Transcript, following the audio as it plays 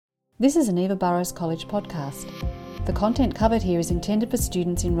This is an Eva Burrows College podcast. The content covered here is intended for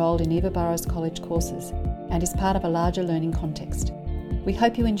students enrolled in Eva Burrows College courses and is part of a larger learning context. We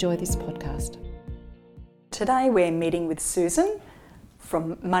hope you enjoy this podcast. Today we're meeting with Susan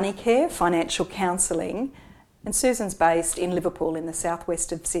from MoneyCare Financial Counselling, and Susan's based in Liverpool in the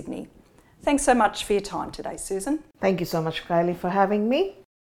southwest of Sydney. Thanks so much for your time today, Susan. Thank you so much, Kylie, for having me.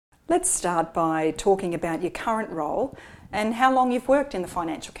 Let's start by talking about your current role and how long you've worked in the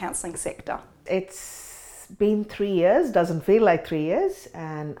financial counselling sector. It's been 3 years, doesn't feel like 3 years,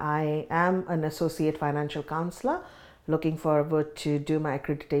 and I am an associate financial counsellor, looking forward to do my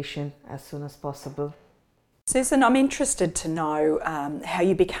accreditation as soon as possible. Susan, I'm interested to know how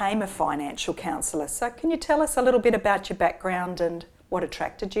you became a financial counsellor. So can you tell us a little bit about your background and what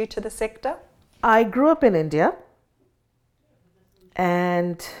attracted you to the sector? I grew up in India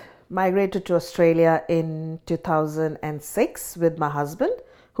and migrated to Australia in 2006 with my husband,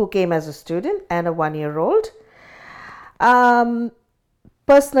 who came as a student, and a 1-year-old.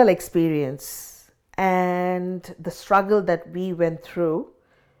 Personal experience and the struggle that we went through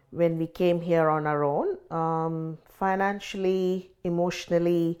when we came here on our own, financially,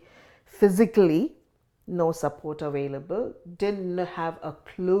 emotionally, physically, no support available, didn't have a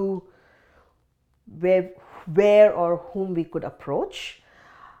clue where or whom we could approach.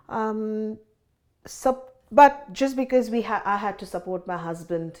 But just because I had to support my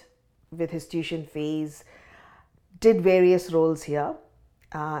husband with his tuition fees, did various roles here,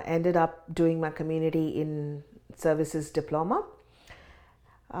 ended up doing my community in services diploma,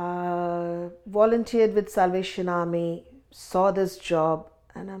 volunteered with Salvation Army, saw this job,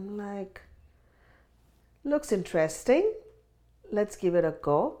 and I'm like, looks interesting, let's give it a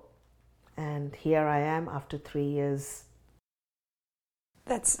go. And here I am after 3 years.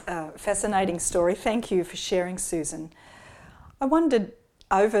 That's a fascinating story. Thank you for sharing, Susan. I wondered,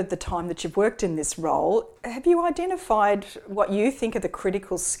 over the time that you've worked in this role, have you identified what you think are the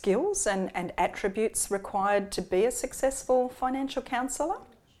critical skills and attributes required to be a successful financial counsellor?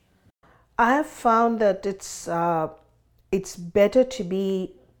 I have found that it's better to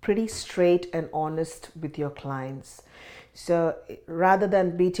be pretty straight and honest with your clients. So rather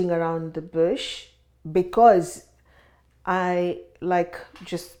than beating around the bush, because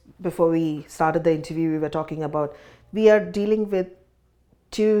just before we started the interview, we were talking about, we are dealing with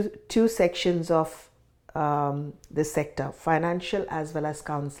two sections of this sector, financial as well as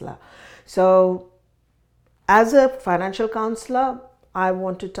counselor. So as a financial counselor, I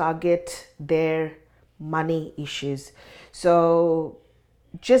want to target their money issues. So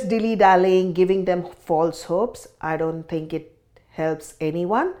just dilly-dallying, giving them false hopes, I don't think it helps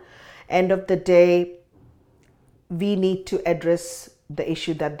anyone. End of the day, we need to address the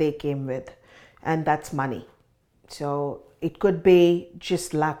issue that they came with, and that's money. So it could be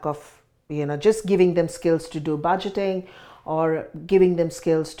just lack of, just giving them skills to do budgeting, or giving them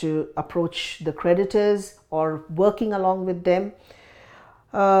skills to approach the creditors, or working along with them.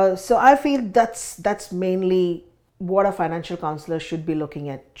 So I feel that's mainly what a financial counselor should be looking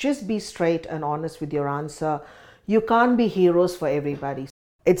at. Just be straight and honest with your answer. You can't be heroes for everybody.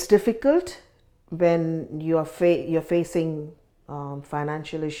 It's difficult when you're facing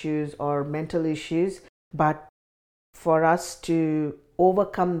financial issues or mental issues, but for us to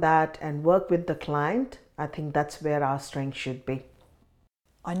overcome that and work with the client, I think that's where our strength should be.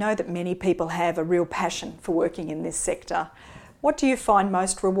 I know that many people have a real passion for working in this sector. What do you find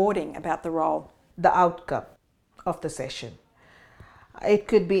most rewarding about the role? The outcome of the session. It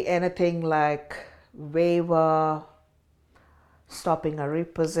could be anything like waiver, stopping a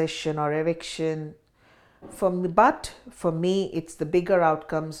repossession or eviction. But for me, it's the bigger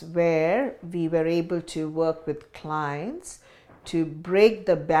outcomes where we were able to work with clients to break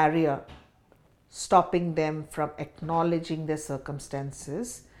the barrier, stopping them from acknowledging their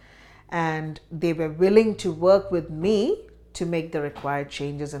circumstances, and they were willing to work with me to make the required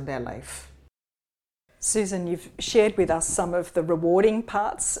changes in their life. Susan, you've shared with us some of the rewarding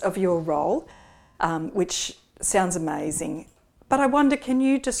parts of your role, which sounds amazing. But I wonder, can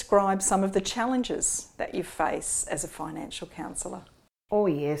you describe some of the challenges that you face as a financial counsellor? Oh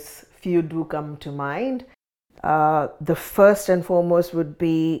yes, few do come to mind. The first and foremost would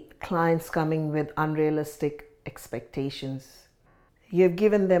be clients coming with unrealistic expectations. You've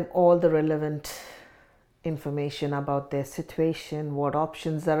given them all the relevant information about their situation, what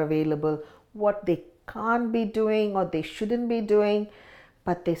options are available, what they can't be doing or they shouldn't be doing,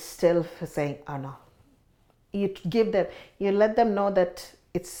 but they still saying, oh no. You let them know that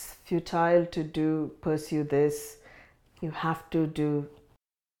it's futile to pursue this. You have to do,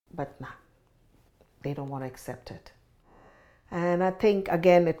 but nah, they don't want to accept it. And I think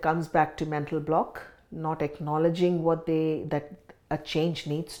again it comes back to mental block, not acknowledging that a change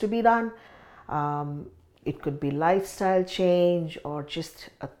needs to be done. It could be lifestyle change or just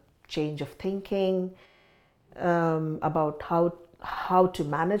a change of thinking about how to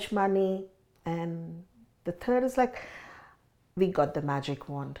manage money. And the third is like, we got the magic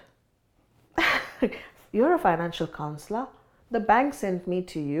wand. You're a financial counselor. The bank sent me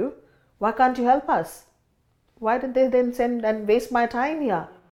to you. Why can't you help us? Why did they then send and waste my time here?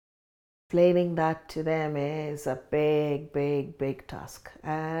 Explaining that to them is a big task,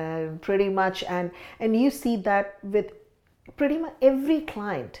 and pretty much, and you see that with pretty much every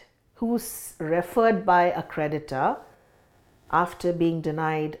client who's referred by a creditor after being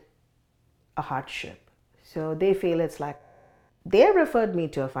denied a hardship. So they feel it's like, they referred me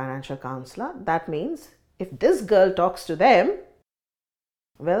to a financial counselor. That means if this girl talks to them,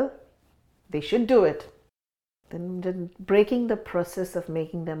 well, they should do it. Then breaking the process of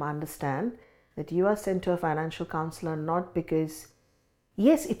making them understand that you are sent to a financial counselor not because,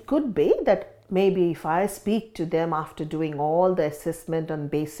 yes, it could be that maybe if I speak to them after doing all the assessment and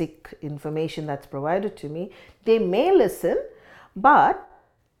basic information that's provided to me, they may listen, but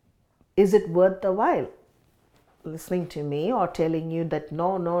is it worth the while? Listening to me or telling you that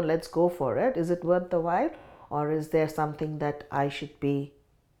no, let's go for it, is it worth the while? Or is there something that I should be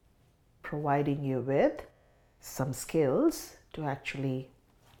providing you with some skills to actually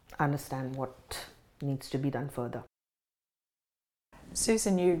understand what needs to be done further?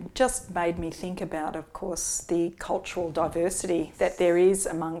 Susan, you just made me think about, of course, the cultural diversity that there is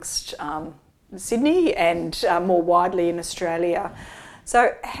amongst Sydney and more widely in Australia.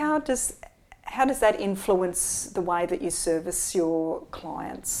 So how does that influence the way that you service your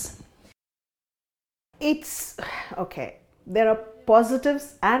clients? It's okay. There are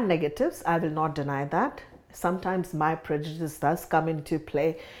positives and negatives. I will not deny that. Sometimes my prejudice does come into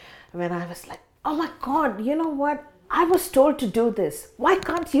play when I was like, oh my God, you know what? I was told to do this. Why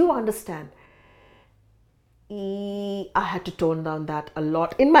can't you understand? I had to tone down that a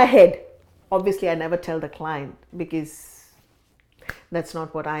lot in my head. Obviously, I never tell the client because that's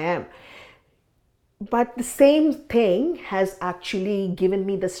not what I am. But the same thing has actually given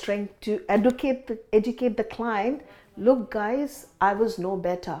me the strength to educate the client. Look, guys, I was no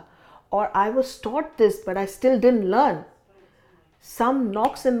better. Or I was taught this, but I still didn't learn. Some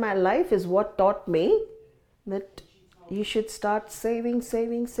knocks in my life is what taught me that you should start saving,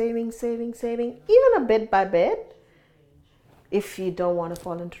 even a bit by bit, if you don't want to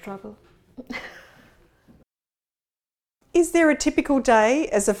fall into trouble. Is there a typical day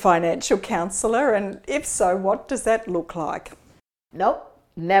as a financial counsellor? And if so, what does that look like? Nope,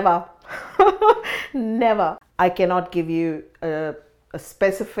 never. Never. I cannot give you a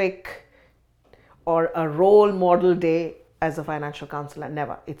specific or a role model day as a financial counselor.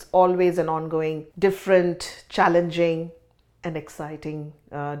 Never. It's always an ongoing, different, challenging and exciting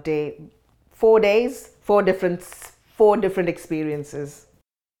day. 4 days, four different experiences.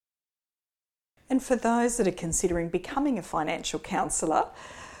 And for those that are considering becoming a financial counsellor,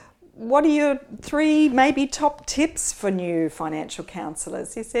 what are your 3 maybe top tips for new financial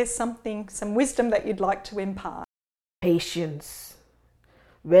counsellors? Is there some wisdom that you'd like to impart? Patience.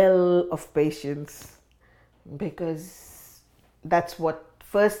 Well of patience. Because that's what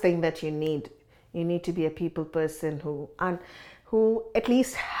first thing that you need. You need to be a people person who at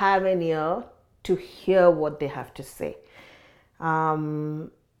least have an ear to hear what they have to say.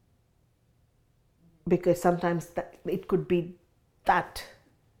 Because sometimes it could be that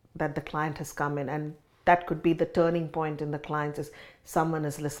the client has come in, and that could be the turning point in the client is someone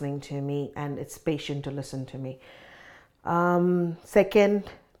is listening to me and it's patient to listen to me. Second,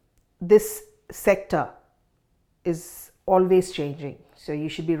 this sector is always changing, so you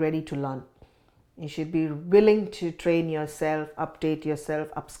should be ready to learn. You should be willing to train yourself, update yourself,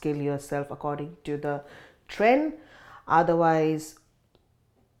 upskill yourself according to the trend. Otherwise,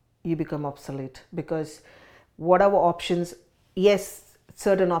 you become obsolete, because whatever options, yes,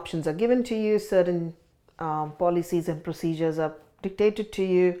 certain options are given to you, certain policies and procedures are dictated to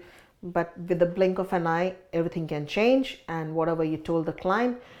you, but with the blink of an eye, everything can change, and whatever you told the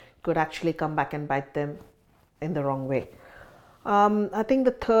client could actually come back and bite them in the wrong way. I think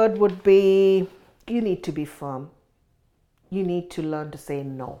the third would be, you need to be firm. You need to learn to say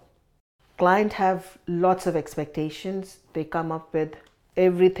no. Clients have lots of expectations. They come up with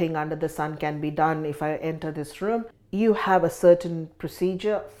everything under the sun can be done if I enter this room. You have a certain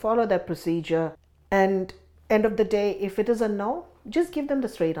procedure, follow that procedure, and end of the day, if it is a no, just give them the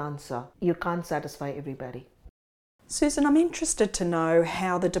straight answer. You can't satisfy everybody. Susan, I'm interested to know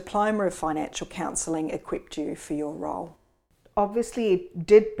how the Diploma of Financial Counselling equipped you for your role. obviously it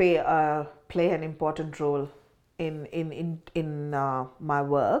did play an important role in my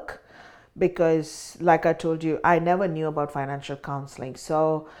work, because like I told you, I never knew about financial counseling.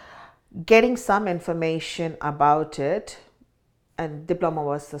 So getting some information about it, and diploma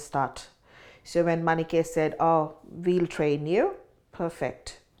was the start. So when Manike said, "Oh, we'll train you,"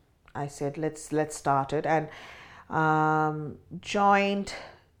 perfect. I said, let's start it, and joined.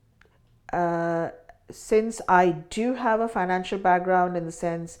 Since I do have a financial background, in the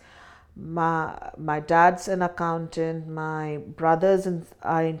sense my dad's an accountant, my brothers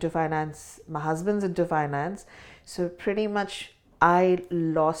are into finance, my husband's into finance, so pretty much I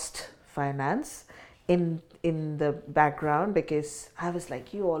lost finance in the background, because I was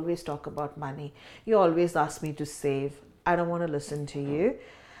like, you always talk about money, you always ask me to save, I don't want to listen to you.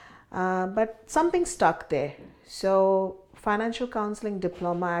 But something stuck there. So financial counseling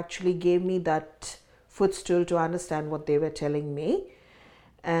diploma actually gave me that footstool to understand what they were telling me,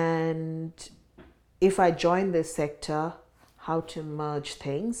 and if I join this sector, how to merge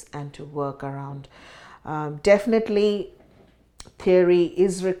things and to work around. Definitely theory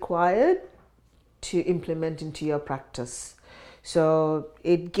is required to implement into your practice. So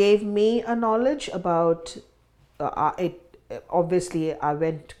it gave me a knowledge about it. Obviously, I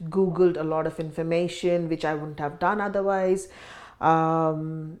Googled a lot of information, which I wouldn't have done otherwise.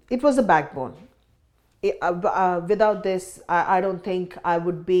 It was a backbone. Without this, I don't think I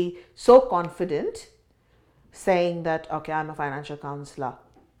would be so confident saying that, okay, I'm a financial counselor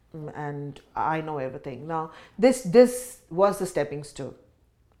and I know everything. Now, this was the stepping stone.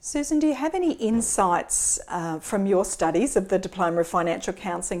 Susan, do you have any insights from your studies of the Diploma of Financial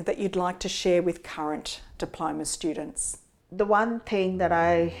Counselling that you'd like to share with current diploma students? The one thing that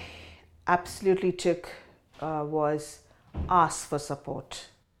I absolutely took was ask for support.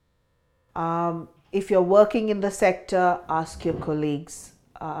 If you're working in the sector, ask your colleagues.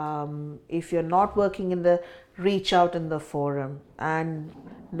 If you're not working in reach out in the forum. And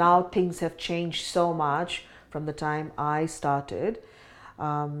now things have changed so much from the time I started.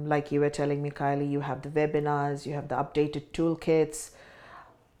 Like you were telling me, Kylie, you have the webinars, you have the updated toolkits.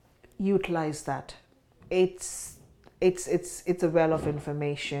 Utilize that. It's a well of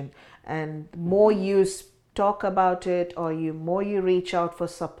information, and more you talk about it, or more you reach out for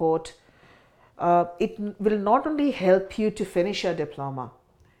support, it will not only help you to finish your diploma,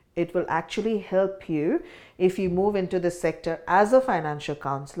 it will actually help you if you move into the sector as a financial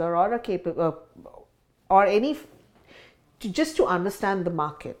counselor or just to understand the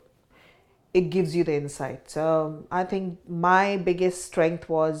market. It gives you the insight. So I think my biggest strength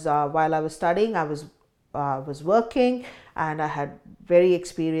was while I was studying, I was working, and I had very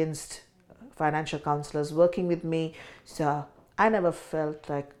experienced financial counselors working with me. So I never felt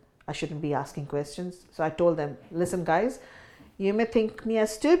like I shouldn't be asking questions. So I told them, listen guys, you may think me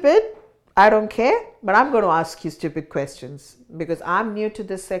as stupid, I don't care, but I'm going to ask you stupid questions because I'm new to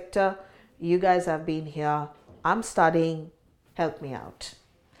this sector. You guys have been here. I'm studying. Help me out.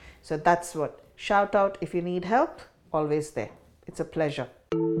 So that's what. Shout out if you need help. Always there. It's a pleasure.